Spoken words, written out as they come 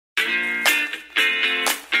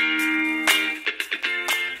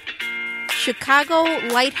Chicago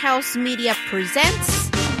Lighthouse Media presents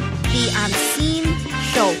The Unseen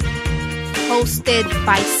Show, hosted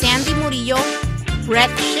by Sandy Murillo, Brett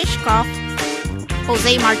Shishkoff,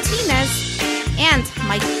 Jose Martinez, and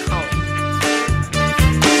Mike Cullen.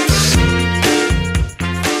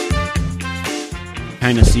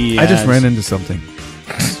 Kind of see. I just ran into something.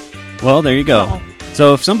 Well, there you go. Uh-oh.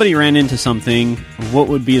 So if somebody ran into something, what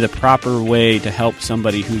would be the proper way to help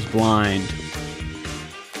somebody who's blind?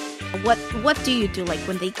 What do you do, like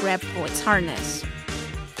when they grab its harness?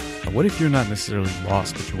 What if you're not necessarily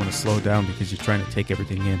lost, but you want to slow down because you're trying to take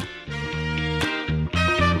everything in?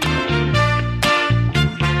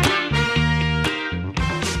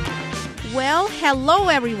 Well, hello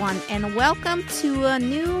everyone, and welcome to a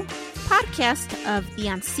new podcast of The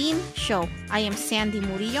Unseen Show. I am Sandy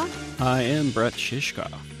Murillo. I am Brett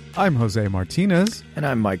Shishkoff. I'm Jose Martinez. And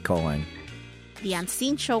I'm Mike Cullen. The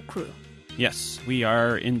Unseen Show crew. Yes, we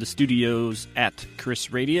are in the studios at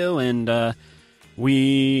Chris Radio, and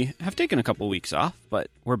we have taken a couple weeks off, but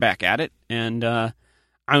we're back at it. And I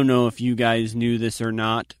don't know if you guys knew this or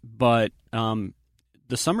not, but the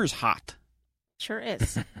summer's hot. Sure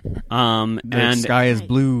is. The sky is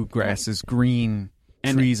blue, grass is green,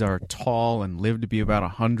 and trees are tall and live to be about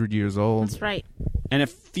 100 years old. That's right. And it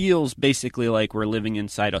feels basically like we're living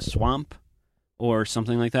inside a swamp or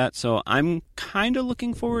something like that. So I'm kind of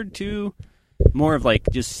looking forward to more of like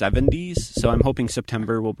just 70s. So I'm hoping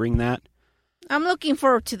September will bring that. I'm looking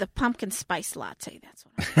forward to the pumpkin spice latte. That's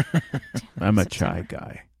what I'm a chai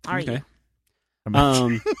guy. Are Okay.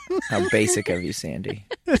 you? How basic of you, Sandy.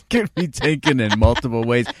 It can be taken in multiple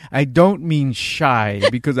ways. I don't mean shy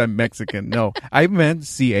because I'm Mexican. No, I meant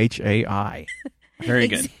CHAI. Very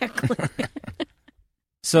good. Exactly.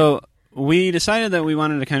 So we decided that we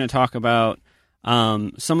wanted to kind of talk about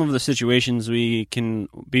some of the situations we can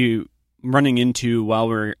be running into while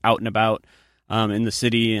we're out and about in the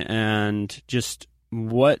city, and just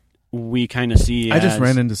what we kind of see. I just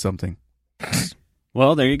ran into something.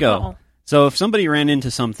 Well, there you go. Uh-oh. So if somebody ran into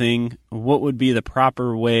something, what would be the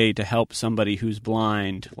proper way to help somebody who's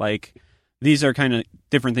blind? Like, these are kind of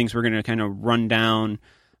different things we're going to kind of run down.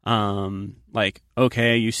 Like,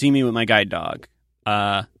 okay, you see me with my guide dog.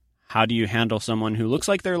 How do you handle someone who looks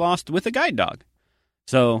like they're lost with a guide dog?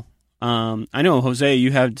 So I know, Jose,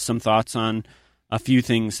 you had some thoughts on a few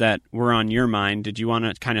things that were on your mind. Did you want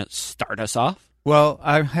to kind of start us off? Well,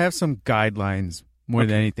 I have some guidelines more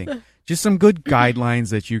than anything. Just some good guidelines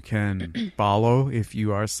that you can follow if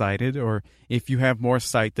you are sighted or if you have more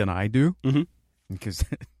sight than I do. Mm-hmm. Because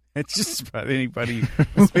it's just about anybody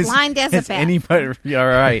who is blind as a bat. anybody.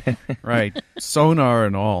 Yeah, right. Sonar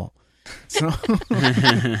and all. So,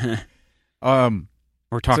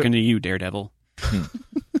 We're talking to you, Daredevil.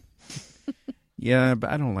 yeah, but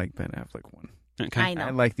I don't like Ben Affleck one. Okay. I know. I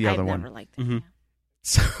like the other I've one. Never liked it. Mhm.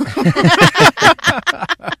 So,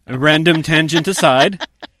 A random tangent aside.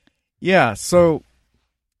 yeah, so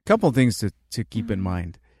a couple things to keep in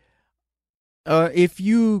mind. If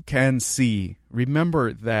you can see,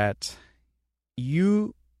 remember that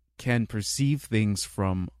you can perceive things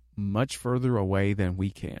from much further away than we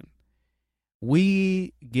can.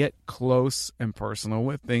 We get close and personal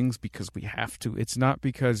with things because we have to. It's not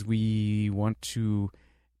because we want to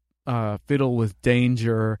fiddle with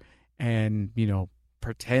danger and,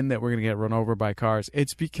 pretend that we're going to get run over by cars.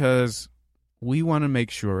 It's because we want to make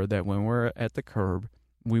sure that when we're at the curb,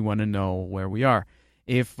 we want to know where we are.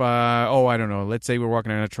 If, I don't know, let's say we're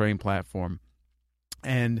walking on a train platform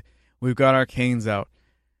and we've got our canes out.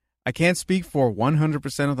 I can't speak for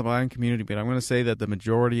 100% of the blind community, but I'm going to say that the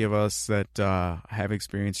majority of us that have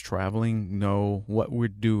experience traveling know what we're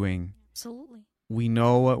doing. Absolutely. We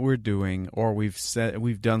know what we're doing, or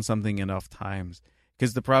we've done something enough times.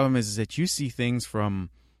 Because the problem is that you see things from,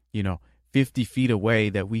 50 feet away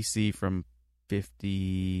that we see from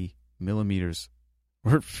 50 millimeters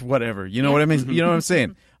or whatever. You know what I mean? You know what I'm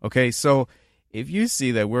saying? Okay, so if you see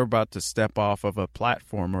that we're about to step off of a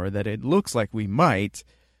platform or that it looks like we might,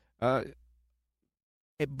 but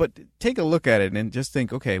take a look at it and just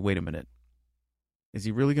think, okay, wait a minute. Is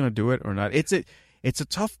he really going to do it or not? It's a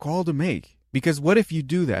tough call to make. Because what if you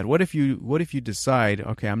do that? What if you decide,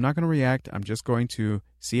 okay, I'm not going to react. I'm just going to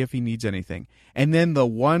see if he needs anything. And then the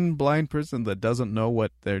one blind person that doesn't know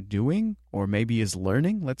what they're doing, or maybe is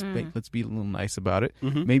learning, let's be a little nice about it.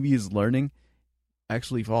 Mm-hmm. Maybe is learning,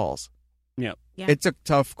 actually falls. Yep. Yeah. It's a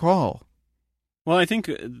tough call. Well, I think,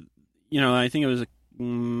 I think it was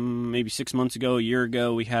maybe 6 months ago, a year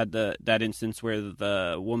ago, we had that instance where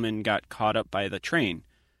the woman got caught up by the train.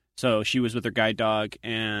 So she was with her guide dog,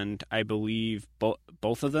 and I believe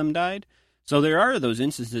both of them died. So there are those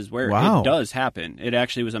instances where Wow. it does happen. It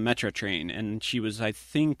actually was a Metro train, and she was, I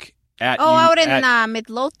think, at out in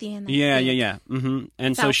Midlothian. Yeah. Mm-hmm.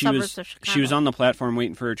 And so South she suburbs of was Chicago. on the platform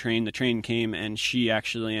waiting for her train. The train came, and she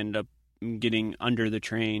actually ended up getting under the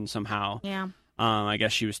train somehow. Yeah. I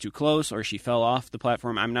guess she was too close, or she fell off the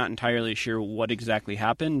platform. I'm not entirely sure what exactly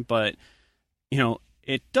happened, but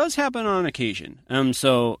it does happen on occasion.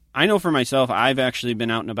 So I know for myself, I've actually been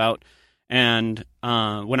out and about, and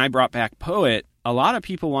when I brought back Poet, a lot of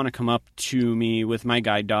people want to come up to me with my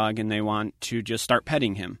guide dog, and they want to just start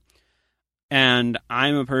petting him. And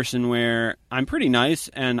I'm a person where I'm pretty nice,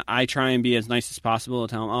 and I try and be as nice as possible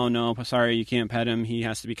to tell him, oh, no, sorry, you can't pet him. He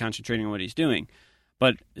has to be concentrating on what he's doing.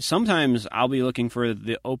 But sometimes I'll be looking for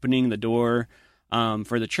the opening, the door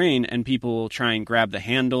for the train, and people will try and grab the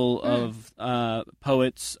handle of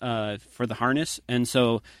Poet's for the harness. And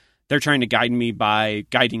so they're trying to guide me by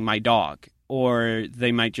guiding my dog. Or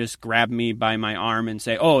they might just grab me by my arm and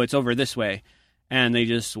say, oh, it's over this way. And they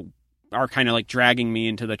just are kind of like dragging me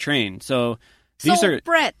into the train. So these are...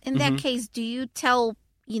 Brett, in that case, do you tell,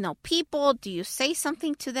 people, do you say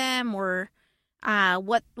something to them, or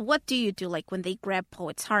what do you do, like when they grab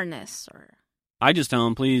Poet's harness? Or I just tell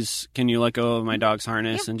them, please, can you let go of my dog's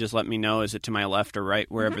harness and just let me know, is it to my left or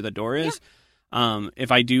right, wherever the door is?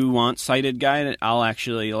 If I do want sighted guide, I'll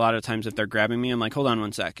actually, a lot of times if they're grabbing me, I'm like, hold on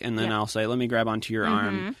one sec. And then I'll say, let me grab onto your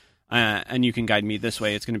arm. And you can guide me this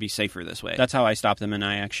way. It's going to be safer this way. That's how I stop them, and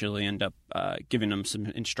I actually end up giving them some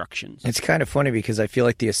instructions. It's kind of funny because I feel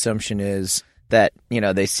like the assumption is that,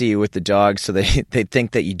 they see you with the dog, so they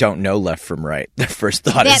think that you don't know left from right. The first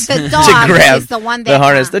thought is the to dog grab is the one that the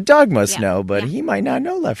harness. The dog must yeah. know, but Yeah. he might not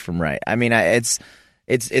know left from right. I mean, it's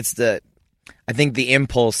the... I think the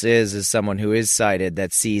impulse is someone who is sighted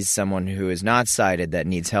that sees someone who is not sighted that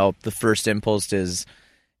needs help. The first impulse is,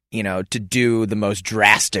 to do the most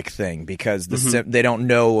drastic thing because they don't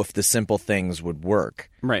know if the simple things would work.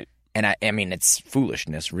 Right. And I mean, it's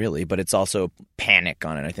foolishness, really, but it's also panic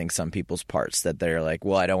on it, I think, some people's parts that they're like,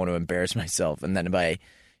 well, I don't want to embarrass myself. And then by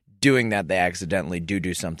doing that, they accidentally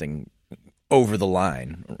do something over the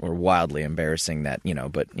line or wildly embarrassing that,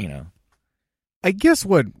 but. I guess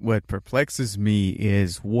what perplexes me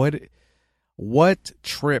is what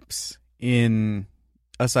trips in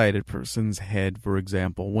a sighted person's head, for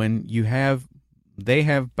example, when they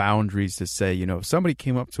have boundaries to say, if somebody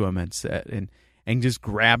came up to them and said and just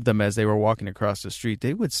grabbed them as they were walking across the street,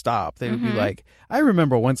 they would stop. They would be like, I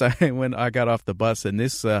remember once when I got off the bus and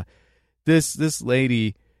this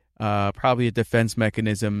lady, probably a defense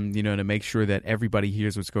mechanism, to make sure that everybody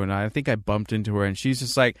hears what's going on. I think I bumped into her and she's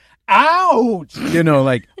just like, ouch,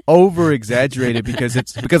 like over exaggerated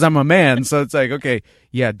because I'm a man. So it's like, okay,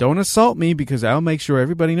 yeah, don't assault me because I'll make sure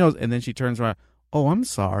everybody knows. And then she turns around, oh, I'm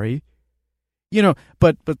sorry.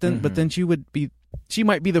 But then she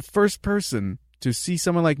might be the first person to see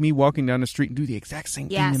someone like me walking down the street and do the exact same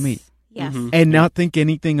thing to me. Yes. And not think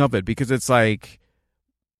anything of it because it's like,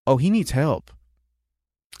 oh, he needs help.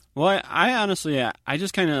 Well, I honestly, I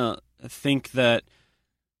just kind of think that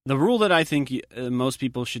the rule that I think most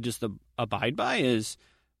people should just abide by is,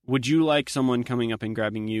 would you like someone coming up and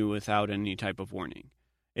grabbing you without any type of warning?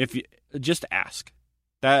 Just ask.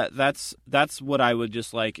 That's what I would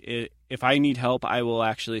just like. If I need help, I will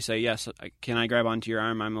actually say, yes, can I grab onto your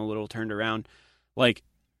arm? I'm a little turned around. Like,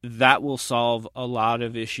 that will solve a lot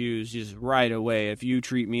of issues just right away. If you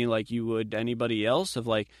treat me like you would anybody else, of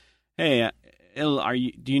like, hey,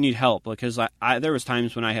 do you need help? Because there was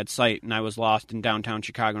times when I had sight and I was lost in downtown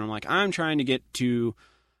Chicago, and I'm like, I'm trying to get to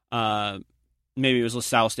maybe it was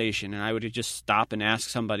LaSalle Station, and I would just stop and ask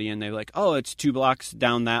somebody, and they're like, oh, it's 2 blocks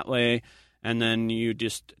down that way, and then you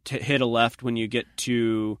just hit a left when you get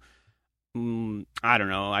to I don't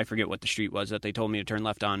know, I forget what the street was that they told me to turn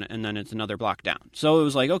left on, and then it's another block down. So it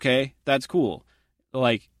was like, okay, that's cool.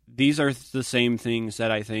 Like, these are the same things that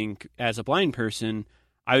I think as a blind person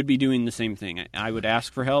I would be doing the same thing. I would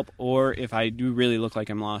ask for help, or if I do really look like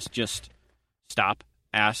I'm lost, just stop,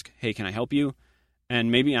 ask, hey, can I help you?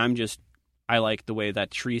 And maybe I like the way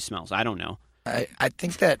that tree smells. I don't know. I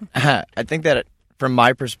think that from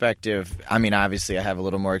my perspective, I mean, obviously I have a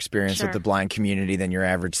little more experience with the blind community than your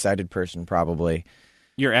average sighted person probably.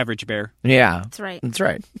 Your average bear. Yeah. That's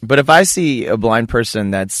right. But if I see a blind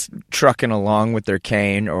person that's trucking along with their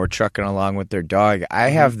cane or trucking along with their dog, I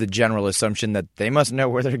have the general assumption that they must know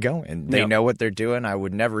where they're going. They know what they're doing. I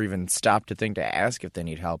would never even stop to think to ask if they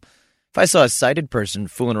need help. If I saw a sighted person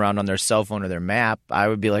fooling around on their cell phone or their map, I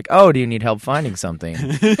would be like, oh, do you need help finding something?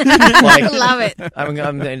 I love it. I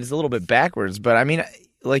mean, it's a little bit backwards, but I mean,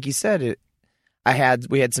 like you said,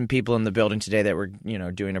 we had some people in the building today that were,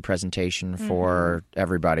 doing a presentation for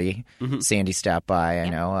everybody. Sandy stopped by, I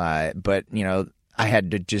know, but I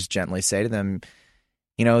had to just gently say to them,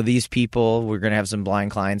 these people, we're going to have some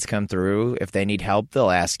blind clients come through. If they need help,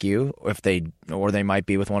 they'll ask you. Or they might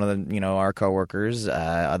be with one of the, our coworkers.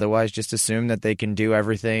 Otherwise, just assume that they can do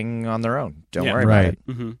everything on their own. Don't worry about it.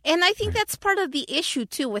 And I think that's part of the issue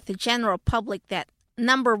too with the general public. That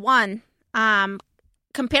number one,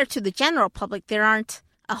 compared to the general public, there aren't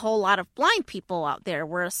a whole lot of blind people out there.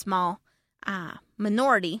 We're a small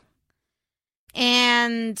minority.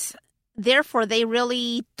 And therefore, they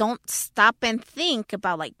really don't stop and think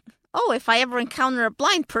about like, oh, if I ever encounter a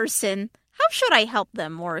blind person, how should I help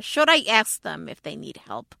them? Or should I ask them if they need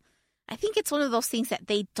help? I think it's one of those things that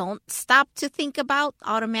they don't stop to think about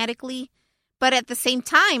automatically. But at the same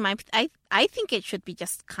time, I think it should be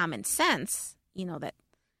just common sense, that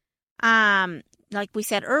like we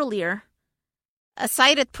said earlier, a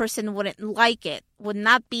sighted person wouldn't like it, would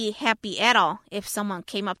not be happy at all if someone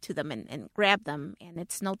came up to them and grabbed them, and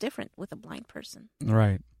it's no different with a blind person.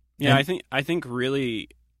 Right. Yeah, I think really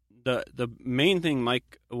the main thing,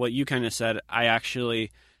 Mike, what you kind of said, I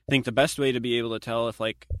actually think the best way to be able to tell if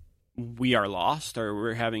like we are lost or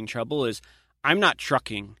we're having trouble is I'm not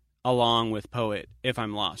trucking along with Poet if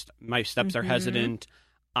I'm lost. My steps are hesitant.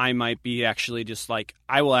 I might be actually just like,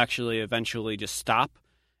 I will actually eventually just stop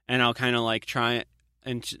and I'll kind of like try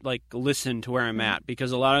and like listen to where I'm at,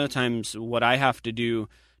 because a lot of the times what I have to do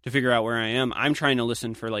to figure out where I am, I'm trying to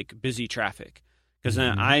listen for like busy traffic, because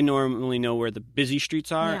then I normally know where the busy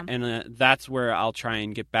streets are, and that's where I'll try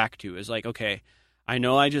and get back to is like, okay, I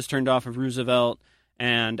know I just turned off of Roosevelt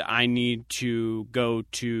and I need to go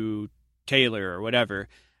to Taylor or whatever.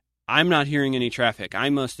 I'm not hearing any traffic. I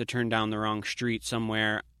must have turned down the wrong street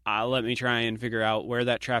somewhere. Let me try and figure out where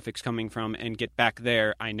that traffic's coming from and get back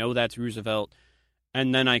there. I know that's Roosevelt.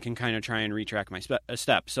 And then I can kind of try and retrack my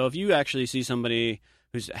steps. So if you actually see somebody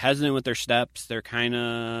who's hesitant with their steps, they're kind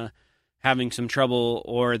of having some trouble,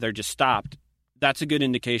 or they're just stopped, that's a good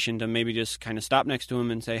indication to maybe just kind of stop next to them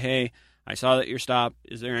and say, hey, I saw that you're stopped.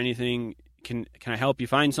 Is there anything? Can I help you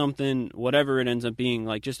find something? Whatever it ends up being,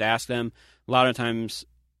 like, just ask them. A lot of times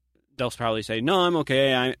they'll probably say, no, I'm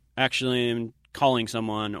okay. I actually am calling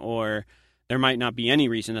someone, or there might not be any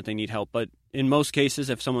reason that they need help. But in most cases,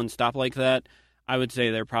 if someone's stopped like that, I would say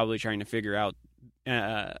they're probably trying to figure out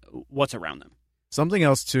what's around them. Something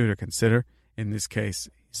else, too, to consider in this case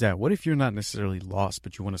is that what if you're not necessarily lost,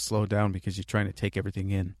 but you want to slow down because you're trying to take everything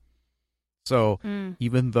in? So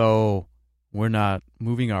even though we're not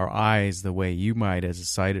moving our eyes the way you might as a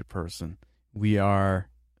sighted person, we have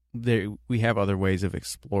other ways of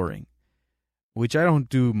exploring, which I don't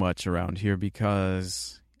do much around here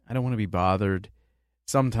because I don't want to be bothered.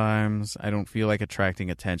 Sometimes I don't feel like attracting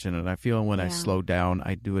attention, and I feel when I slow down,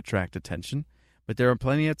 I do attract attention. But there are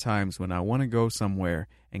plenty of times when I want to go somewhere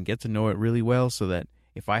and get to know it really well, so that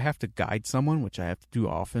if I have to guide someone, which I have to do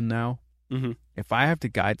often now, if I have to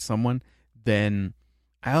guide someone, then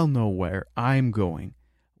I'll know where I'm going.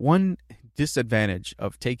 One disadvantage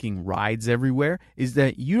of taking rides everywhere is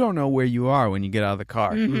that you don't know where you are when you get out of the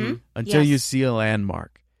car until you see a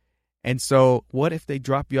landmark. And so what if they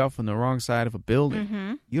drop you off on the wrong side of a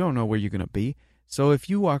building? You don't know where you're going to be. So if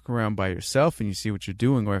you walk around by yourself and you see what you're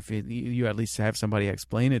doing, or if you at least have somebody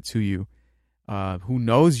explain it to you, who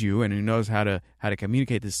knows you and who knows how to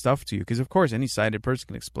communicate this stuff to you, because of course any sighted person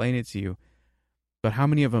can explain it to you, but how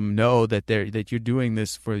many of them know that you're doing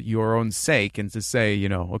this for your own sake and to say,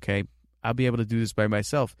 okay, I'll be able to do this by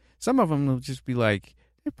myself. Some of them will just be like,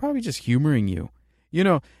 they're probably just humoring you.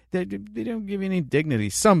 They don't give you any dignity.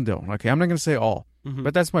 Some don't. Okay, I'm not going to say all,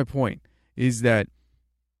 but that's my point, is that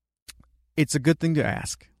it's a good thing to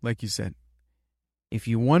ask, like you said. If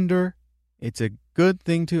you wonder, it's a good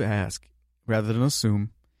thing to ask rather than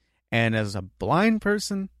assume. And as a blind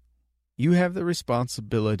person, you have the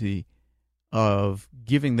responsibility of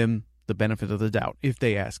giving them the benefit of the doubt if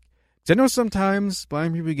they ask. Because I know sometimes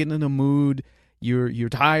blind people get in a mood. You're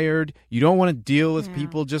tired. You don't want to deal with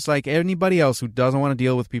people, just like anybody else who doesn't want to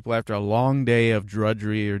deal with people after a long day of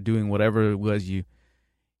drudgery or doing whatever it was you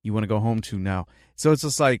want to go home to now. So it's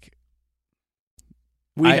just like,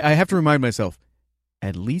 I have to remind myself,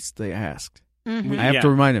 at least they asked. I have to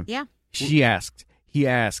remind him. Yeah. She asked. He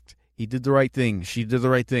asked. He did the right thing. She did the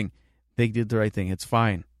right thing. They did the right thing. It's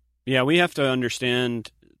fine. Yeah, we have to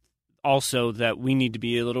understand also that we need to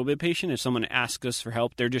be a little bit patient. If someone asks us for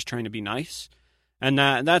help, they're just trying to be nice. And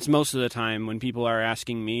that's most of the time when people are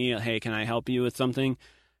asking me, hey, can I help you with something?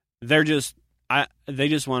 They just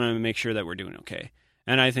want to make sure that we're doing okay.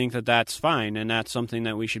 And I think that that's fine, and that's something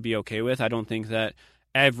that we should be okay with. I don't think that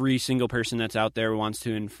every single person that's out there wants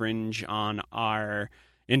to infringe on our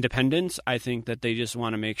independence. I think that they just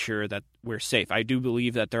want to make sure that we're safe. I do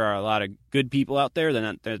believe that there are a lot of good people out there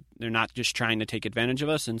that they're not just trying to take advantage of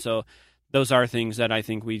us. And so those are things that I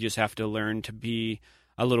think we just have to learn to be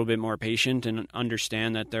a little bit more patient and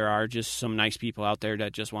understand that there are just some nice people out there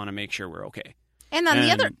that just want to make sure we're okay. And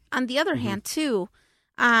on the other hand, too,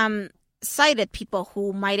 sighted people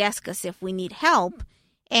who might ask us if we need help.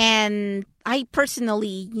 And I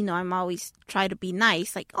personally, I'm always try to be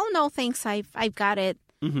nice. Like, oh, no, thanks. I've got it.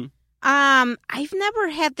 Mm-hmm. I've never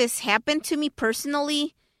had this happen to me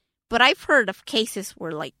personally, but I've heard of cases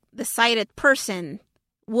where, like, the sighted person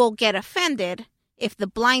will get offended if the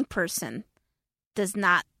blind person does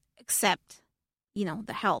not accept,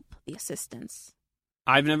 the help, the assistance.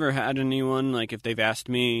 I've never had anyone, like, if they've asked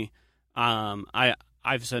me, I've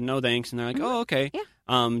said no thanks, and they're like, oh, okay. Yeah.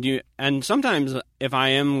 And sometimes if I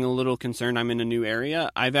am a little concerned I'm in a new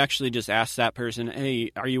area, I've actually just asked that person,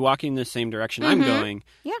 hey, are you walking the same direction I'm going?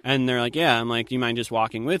 Yeah. And they're like, yeah. I'm like, do you mind just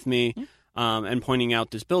walking with me and pointing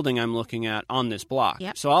out this building I'm looking at on this block?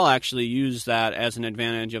 Yep. So I'll actually use that as an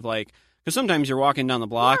advantage of, like, because sometimes you're walking down the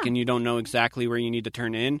block and you don't know exactly where you need to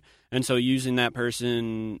turn in. And so using that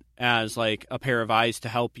person as, like, a pair of eyes to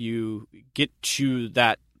help you get to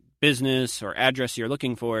that business or address you're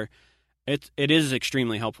looking for, it is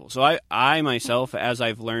extremely helpful. So I myself, as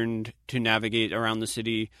I've learned to navigate around the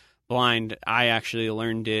city blind, I actually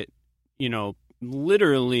learned it,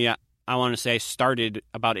 literally, I want to say I started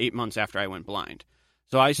about 8 months after I went blind.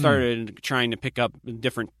 So I started trying to pick up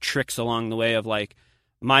different tricks along the way of, like,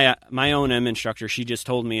 my own M instructor, she just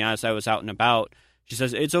told me as I was out and about, she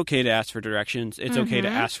says, it's okay to ask for directions. It's okay to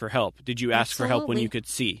ask for help. Did you ask for help when you could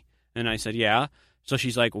see? And I said, yeah. So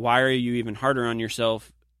she's like, why are you even harder on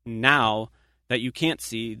yourself now that you can't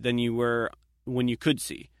see than you were when you could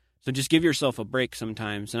see? So just give yourself a break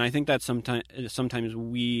sometimes. And I think that sometimes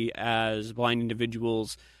we as blind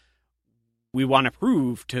individuals, we want to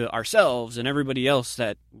prove to ourselves and everybody else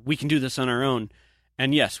that we can do this on our own.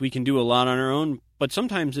 And yes, we can do a lot on our own, but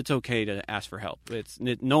sometimes it's okay to ask for help.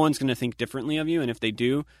 No one's going to think differently of you. And if they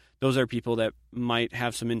do, those are people that might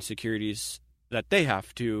have some insecurities that they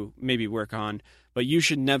have to maybe work on. But you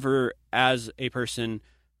should never, as a person,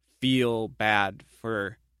 feel bad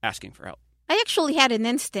for asking for help. I actually had an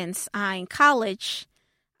instance in college.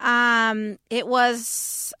 It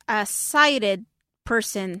was a sighted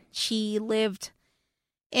person. She lived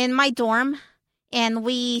in my dorm, and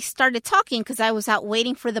we started talking because I was out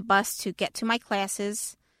waiting for the bus to get to my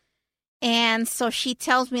classes. And so she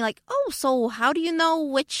tells me, like, oh, so how do you know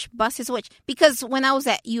which bus is which? Because when I was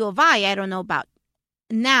at U of I don't know about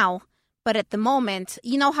now, but at the moment,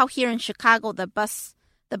 you know how here in Chicago, the buses,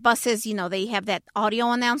 they have that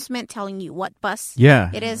audio announcement telling you what bus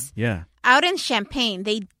it is. Yeah. Out in Champaign,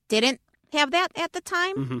 they didn't have that at the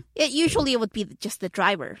time. Mm-hmm. It would be just the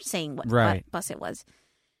driver saying what bus it was.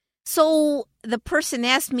 So the person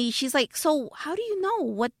asked me, she's like, so how do you know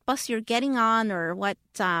what bus you're getting on or what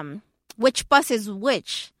which bus is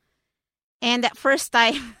which? And at first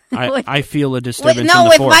I feel a disturbance in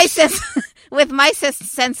the force. With my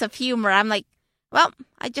sense of humor, I'm like, well,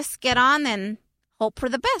 I just get on and hope for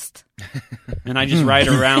the best. And I just ride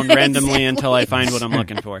around randomly until I find what I'm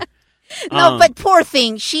looking for. No, but poor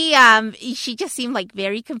thing. She just seemed like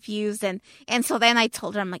very confused. And so then I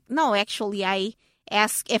told her, I'm like, no, actually, I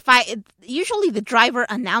ask usually the driver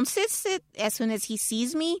announces it as soon as he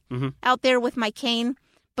sees me out there with my cane.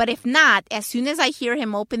 But if not, as soon as I hear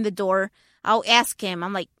him open the door, I'll ask him,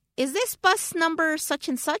 I'm like, is this bus number such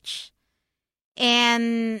and such?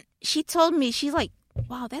 And she told me, she's like,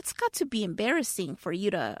 wow, that's got to be embarrassing for you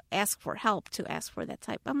to ask for help, to ask for that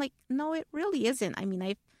type. I'm like, no, it really isn't. I mean,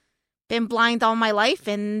 I've been blind all my life,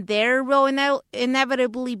 and there will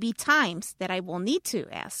inevitably be times that I will need to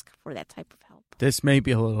ask for that type of help. This may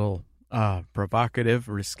be a little provocative,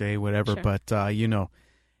 risque, whatever, Sure. but,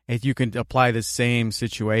 if you can apply the same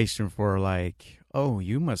situation for, like, oh,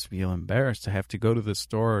 you must feel embarrassed to have to go to the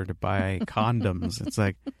store to buy condoms. It's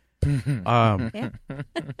like, if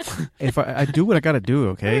I do what I got to do,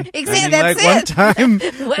 okay? Exactly, I mean, that's like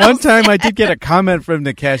it. one time I did get a comment from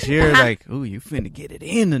the cashier, like, "Oh, you finna get it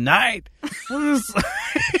in tonight."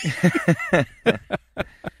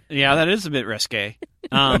 Yeah, that is a bit risque.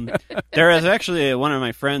 There is actually one of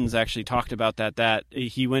my friends actually talked about that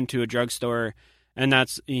he went to a drugstore and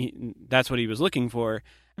that's what he was looking for,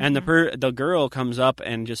 and the girl comes up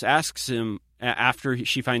and just asks him after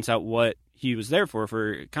she finds out what he was there for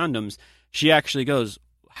condoms. She actually goes,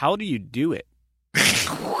 "How do you do it?"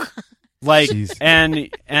 Like, Jeez.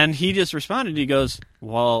 and he just responded. He goes,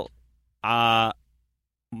 "Well,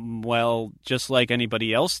 well, just like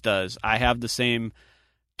anybody else does. I have the same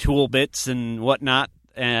tool bits and whatnot,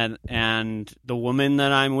 and the woman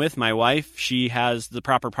that I'm with, my wife, she has the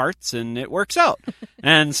proper parts and it works out.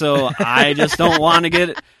 And so I just don't want to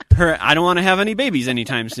get her, I don't want to have any babies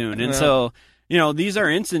anytime soon. And so, these are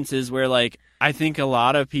instances where, like, I think a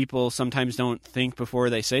lot of people sometimes don't think before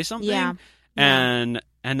they say something. Yeah. And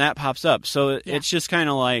that pops up. So it's just kind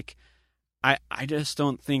of like, I just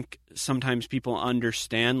don't think sometimes people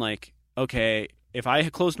understand, like, okay, if I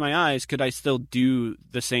had closed my eyes, could I still do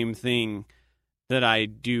the same thing that I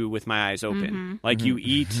do with my eyes open? Mm-hmm. Like, you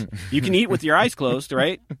can eat with your eyes closed,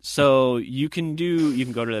 right? So you can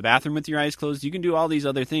go to the bathroom with your eyes closed. You can do all these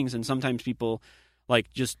other things. And sometimes people, like,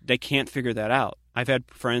 they can't figure that out. I've had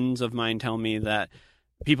friends of mine tell me that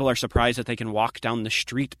people are surprised that they can walk down the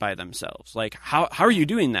street by themselves. Like, how are you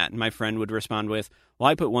doing that? And my friend would respond with, well,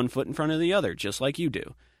 I put one foot in front of the other, just like you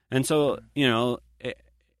do. And so,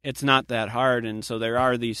 it's not that hard. And so there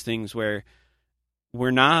are these things where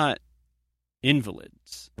we're not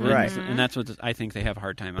invalids. Right. And that's what I think they have a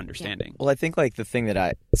hard time understanding. Well, I think, like, the thing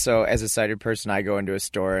that so as a sighted person, I go into a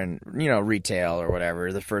store and, retail or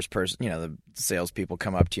whatever, the first person, the salespeople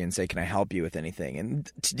come up to you and say, can I help you with anything?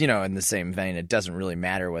 And, in the same vein, it doesn't really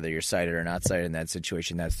matter whether you're sighted or not sighted in that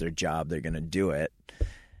situation. That's their job. They're going to do it.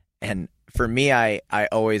 And for me, I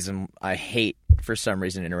hate, for some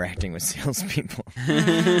reason, interacting with salespeople.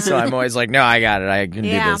 So I'm always like, no, I got it. I can do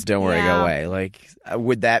this. Don't worry, go away. Like,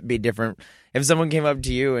 would that be different if someone came up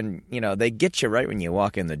to you and, they get you right when you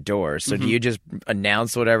walk in the door? So do you just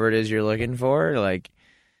announce whatever it is you're looking for? Like,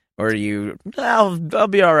 or do you, I'll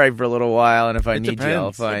be all right for a little while, and if I need you,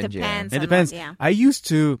 I'll find you. It depends. I used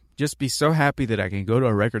to just be so happy that I can go to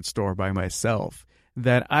a record store by myself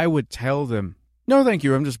that I would tell them, no, thank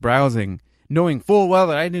you, I'm just browsing, knowing full well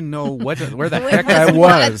that I didn't know where the heck I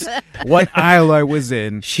was, what aisle I was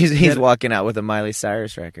in. He's walking out with a Miley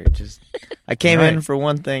Cyrus record. Just, I came in for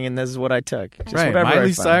one thing, and this is what I took. Just whatever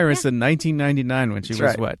Miley Cyrus in 1999 when she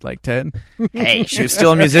was, what, like 10? Hey, she was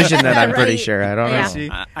still a musician then, I'm pretty sure. I don't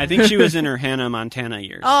know. I think she was in her Hannah Montana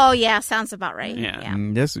years. Oh, yeah, sounds about right.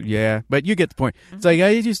 Yeah. But you get the point. It's like I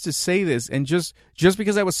used to say this, and just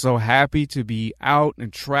because I was so happy to be out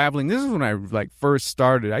and traveling, this is when I, like, first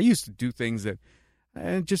started. I used to do things that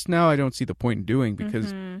just now I don't see the point in doing,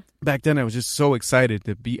 because back then I was just so excited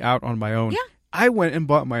to be out on my own. Yeah. I went and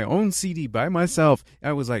bought my own CD by myself.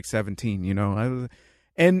 I was like 17,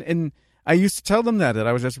 and I used to tell them that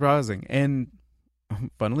I was just browsing, and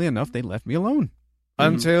funnily enough, they left me alone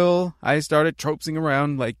until I started tropsing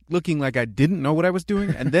around, like, looking like I didn't know what I was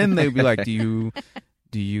doing, and then they'd be like, do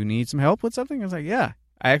you need some help with something? I was like, yeah,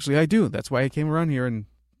 I do. That's why I came around here and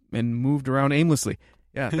moved around aimlessly.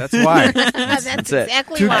 Yeah, that's why. That's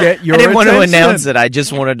exactly to why. Get your I didn't want to attention. announce it. I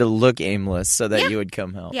just wanted to look aimless so that you would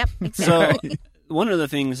come help. Yep, exactly. So one of the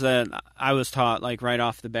things that I was taught, like, right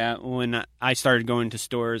off the bat when I started going to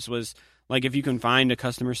stores was, like, if you can find a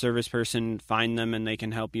customer service person, find them and they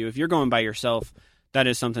can help you. If you're going by yourself, that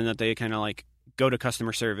is something that they kind of, like, go to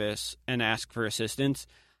customer service and ask for assistance.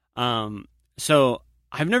 So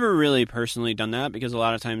I've never really personally done that, because a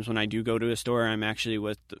lot of times when I do go to a store, I'm actually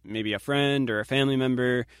with maybe a friend or a family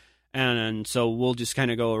member. And so we'll just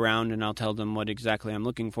kind of go around and I'll tell them what exactly I'm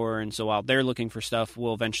looking for. And so while they're looking for stuff,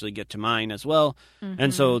 we'll eventually get to mine as well.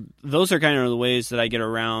 And so those are kind of the ways that I get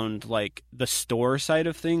around, like, the store side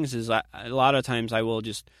of things. Is a lot of times I will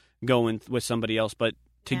just go in with somebody else. But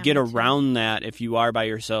to get around that, if you are by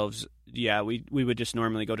yourselves, we would just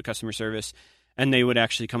normally go to customer service, and they would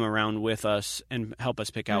actually come around with us and help us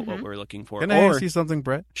pick out what we're looking for. Can I ask you something,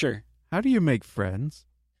 Brett? Sure. How do you make friends?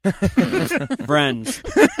 Friends.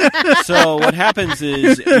 So what happens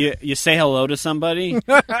is you say hello to somebody,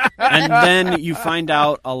 and then you find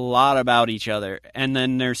out a lot about each other. And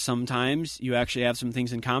then there's sometimes you actually have some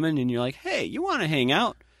things in common, and you're like, hey, you want to hang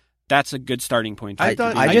out? That's a good starting point. I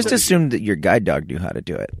just assumed that your guide dog knew how to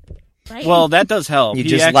do it. Right? Well, that does help. You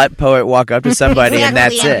just let Poet walk up to somebody and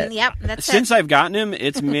that's it. Yep, that's Since I've gotten him,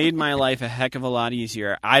 it's made my life a heck of a lot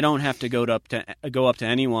easier. I don't have to go up to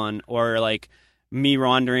anyone, or, like, me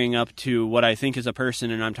wandering up to what I think is a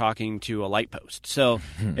person and I'm talking to a light post. So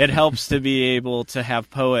it helps to be able to have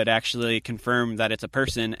Poet actually confirm that it's a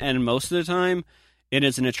person, and most of the time it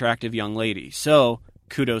is an attractive young lady. So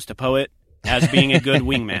kudos to Poet as being a good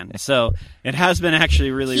wingman. So it has been actually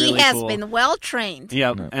really cool. He has been well trained.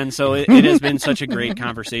 Yep. And so it has been such a great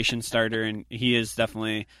conversation starter, and he has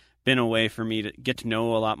definitely been a way for me to get to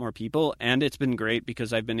know a lot more people. And it's been great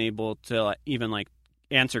because I've been able to even, like,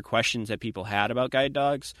 answer questions that people had about guide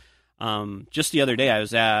dogs. Just the other day I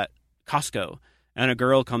was at Costco, And a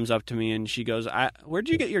girl comes up to me and she goes, "Where'd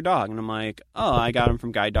you get your dog?" And I'm like, "Oh, I got him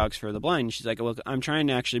from Guide Dogs for the Blind." And she's like, "Well, I'm trying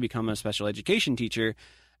to actually become a special education teacher.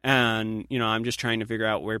 And, I'm just trying to figure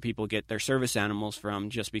out where people get their service animals from,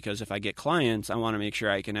 just because if I get clients, I want to make sure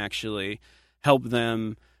I can actually help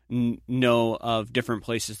them know of different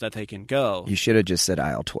places that they can go." You should have just said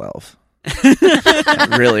aisle 12.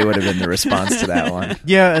 That really would have been the response to that one.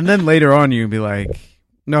 Yeah, and then later on you'd be like,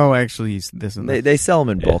 no, actually, this and that. They sell them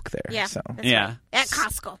in bulk there. Yeah. So. That's Yeah. right. At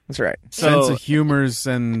Costco. That's right. Sense So of humors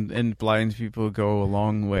and blind people go a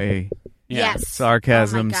long way. yeah. Yes.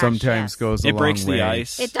 Sarcasm Oh my gosh, sometimes yes. goes a It long breaks way. the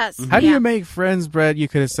ice. It does. Mhm. How do Yeah. you make friends, Brett? You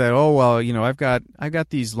could have said, "Oh well, I've got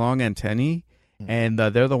these long antennae, and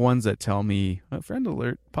they're the ones that tell me friend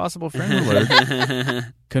alert, possible friend alert,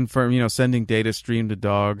 confirm. Sending data stream to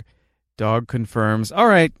dog. Dog confirms. All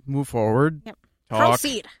right, move forward. Yep. Talk.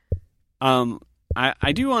 Proceed.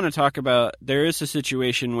 I do want to talk about, there is a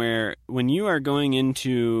situation where when you are going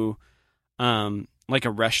into like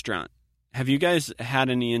a restaurant, have you guys had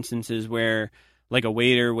any instances where like a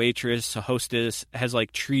waiter, waitress, a hostess has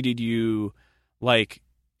like treated you like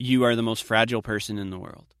you are the most fragile person in the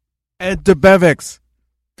world? Ed DeBevics.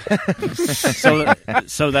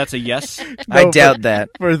 So that's a yes? I No, doubt that.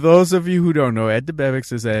 For those of you who don't know, Ed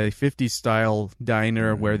DeBevics is a 50s style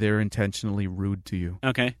diner where they're intentionally rude to you.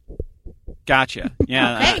 Okay. Gotcha.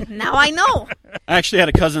 Yeah. Okay, now I know. I actually had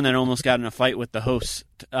a cousin that almost got in a fight with the host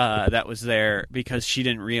that was there because she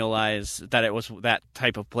didn't realize that it was that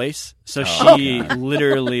type of place. So she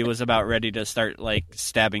literally was about ready to start like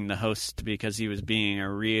stabbing the host because he was being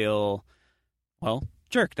a real,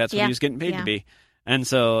 jerk. That's what Yeah. he was getting paid Yeah. to be. And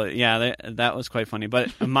so, yeah, that was quite funny.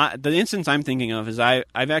 But the instance I'm thinking of is I've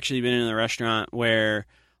actually been in a restaurant where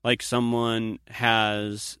like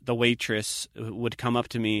the waitress would come up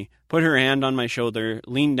to me, put her hand on my shoulder,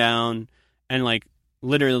 lean down, and like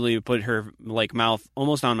literally put her like mouth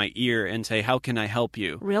almost on my ear and say, "How can I help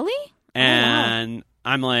you?" Really? And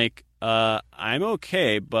I'm like, I'm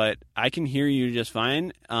okay, but I can hear you just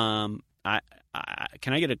fine. Can I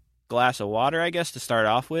get a glass of water, I guess, to start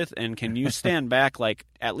off with, and can you stand back like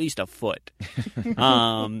at least a foot,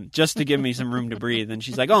 just to give me some room to breathe? And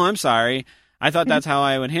she's like, "Oh, I'm sorry. I thought that's how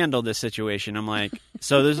I would handle this situation." I'm like,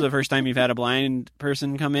 "So this is the first time you've had a blind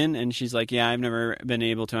person come in?" And she's like, "Yeah, I've never been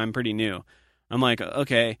able to. I'm pretty new." I'm like,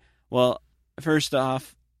 "Okay, well, first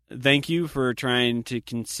off, thank you for trying to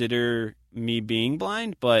consider me being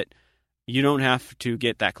blind, but you don't have to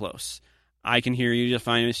get that close. I can hear you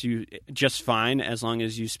just fine as long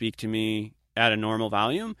as you speak to me at a normal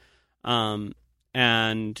volume. And,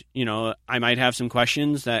 I might have some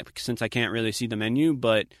questions since I can't really see the menu,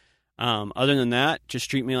 but other than that, just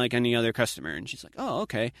treat me like any other customer." And she's like, "Oh,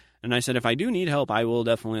 okay." And I said, "If I do need help, I will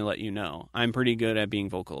definitely let you know. I'm pretty good at being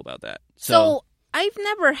vocal about that." So I've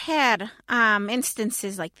never had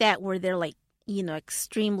instances like that where they're like,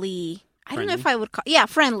 extremely, I don't know if I would call,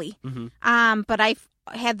 friendly. Mhm. But I've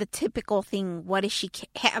had the typical thing, what is she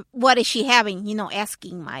having,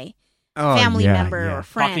 asking my Oh, family yeah, member yeah. or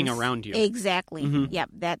friends. Talking around you. Exactly. Mhm. Yep,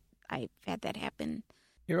 I've had that happen.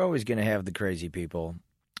 You're always going to have the crazy people,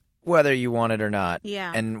 whether you want it or not.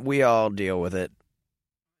 Yeah. And we all deal with it.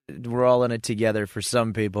 We're all in it together for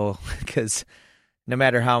some people, because no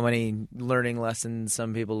matter how many learning lessons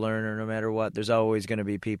some people learn, or no matter what, there's always going to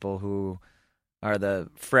be people who are the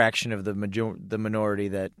fraction of the minority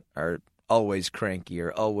that are always cranky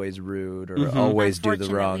or always rude or Mhm. always do the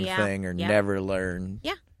wrong Unfortunately, yeah. thing or Yeah. never learn.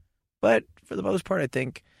 Yeah. But for the most part,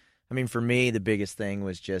 I mean, for me, the biggest thing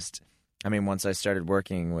was just, once I started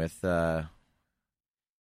working with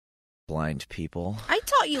blind people. I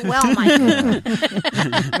taught you well, Mike.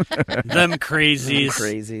 Them crazies.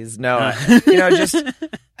 Crazies. No, just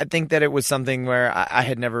I think that it was something where I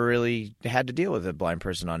had never really had to deal with a blind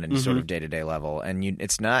person on any sort of day-to-day level. And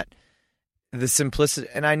it's not the simplicity,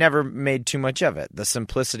 and I never made too much of it. The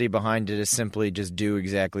simplicity behind it is simply just do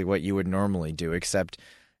exactly what you would normally do, except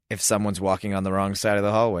if someone's walking on the wrong side of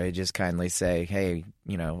the hallway, just kindly say, "Hey,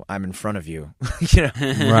 I'm in front of you."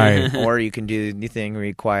 Right. Or you can do the thing where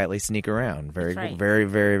you quietly sneak around very, That's right. very,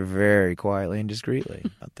 very, very quietly and discreetly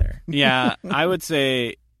out there. Yeah, I would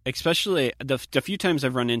say, especially the few times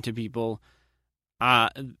I've run into people,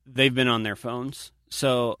 they've been on their phones.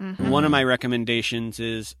 So one of my recommendations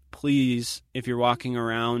is, please, if you're walking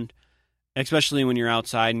around, especially when you're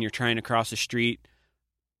outside and you're trying to cross a street,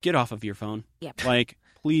 get off of your phone. Yep. Like,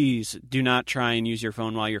 please do not try and use your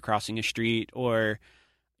phone while you're crossing a street, or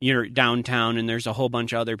you're downtown and there's a whole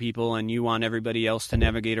bunch of other people and you want everybody else to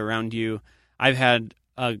navigate around you. I've had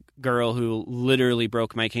a girl who literally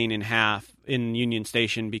broke my cane in half in Union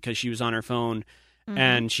Station because she was on her phone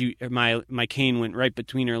and my cane went right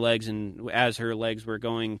between her legs, and as her legs were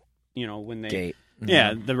going, when they Gait.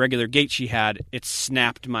 yeah, the regular gait she had, it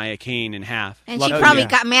snapped my cane in half. And she probably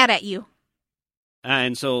got mad at you.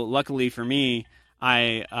 And so luckily for me,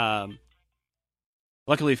 I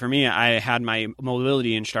had my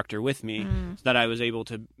mobility instructor with me, so that I was able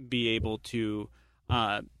to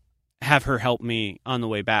have her help me on the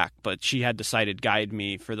way back. But she had to sighted guide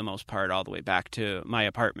me for the most part all the way back to my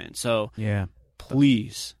apartment. So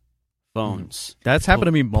please, phones. That's happened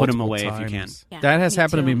to me multiple times. Put them away times. if you can. Yeah, that has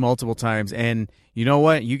happened to me too. multiple times. And you know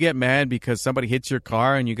what? You get mad because somebody hits your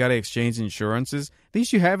car and you got to exchange insurances. At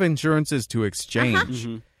least you have insurances to exchange.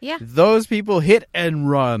 Mm-hmm. Yeah. Those people hit and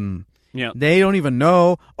run. Yeah. They don't even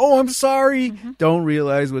know. Oh, I'm sorry. Don't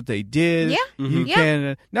realize what they did. Yeah. You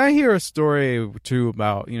can. Now I hear a story or two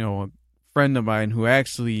about, a friend of mine who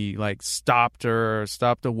actually stopped a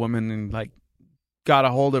woman and got a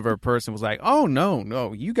hold of her purse and was like, "Oh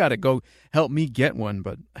no, you got to go help me get one."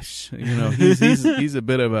 But he's a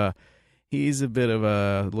bit of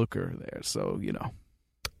a looker there. So I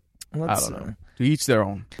don't know. To each their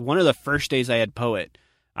own. One of the first days I had Poet,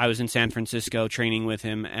 I was in San Francisco training with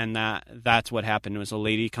him, and that's what happened. It was a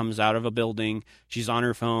lady comes out of a building, she's on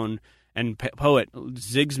her phone, and Poet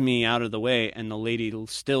zigs me out of the way, and the lady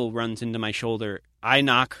still runs into my shoulder. I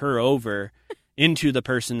knock her over into the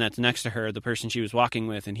person that's next to her, the person she was walking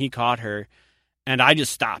with, and he caught her, and I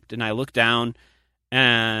just stopped, and I looked down,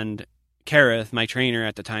 and Kareth, my trainer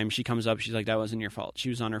at the time, she comes up, she's like, "That wasn't your fault. She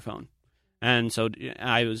was on her phone." And so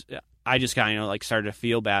I just kind of started to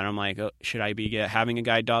feel bad. I'm like, oh, should I be having a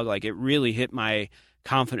guide dog? It really hit my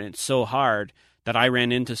confidence so hard that I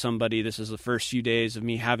ran into somebody. This is the first few days of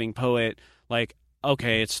me having Poet.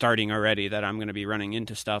 Okay, it's starting already that I'm going to be running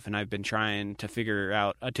into stuff, and I've been trying to figure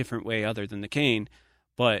out a different way other than the cane.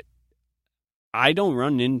 But I don't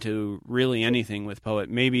run into really anything with Poet.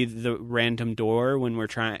 Maybe the random door when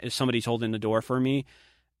if somebody's holding the door for me,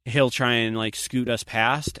 he'll try and scoot us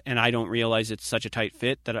past, and I don't realize it's such a tight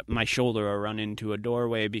fit that my shoulder will run into a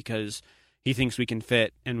doorway because he thinks we can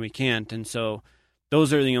fit and we can't. And so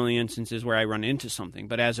those are the only instances where I run into something.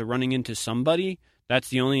 But as a running into somebody, that's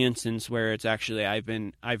the only instance where it's actually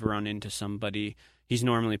I've run into somebody. He's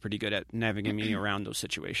normally pretty good at navigating me around those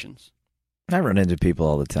situations. I run into people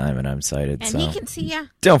all the time, and I'm sighted, And so he can see you.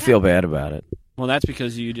 don't feel bad about it. Well, that's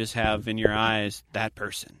because you just have in your eyes that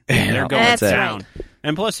person. They're going That's down. right.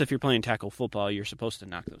 And plus, if you're playing tackle football, you're supposed to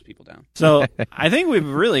knock those people down. So I think we've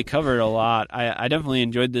really covered a lot. I definitely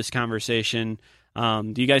enjoyed this conversation.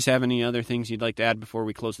 Do you guys have any other things you'd like to add before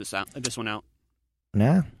we close this one out?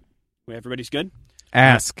 Nah. Everybody's good?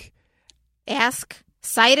 Ask.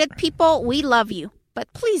 Sighted people, we love you.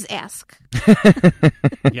 But please ask.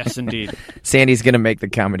 Yes, indeed. Sandy's going to make the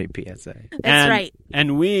comedy PSA. That's right.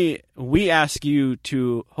 And we ask you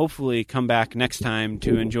to hopefully come back next time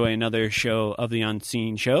to enjoy another show of The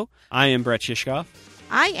Unseen Show. I am Brett Shishkoff.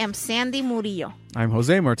 I am Sandy Murillo. I'm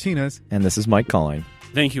Jose Martinez. And this is Mike calling.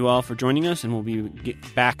 Thank you all for joining us, and we'll be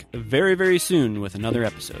back very, very soon with another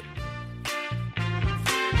episode.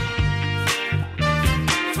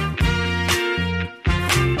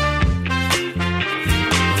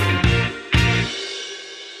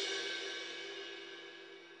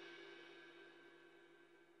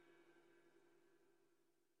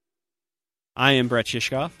 I am Brett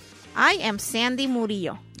Shishkoff. I am Sandy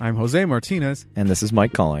Murillo. I'm Jose Martinez. And this is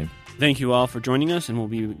Mike calling. Thank you all for joining us, and we'll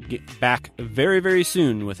be back very, very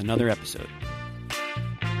soon with another episode.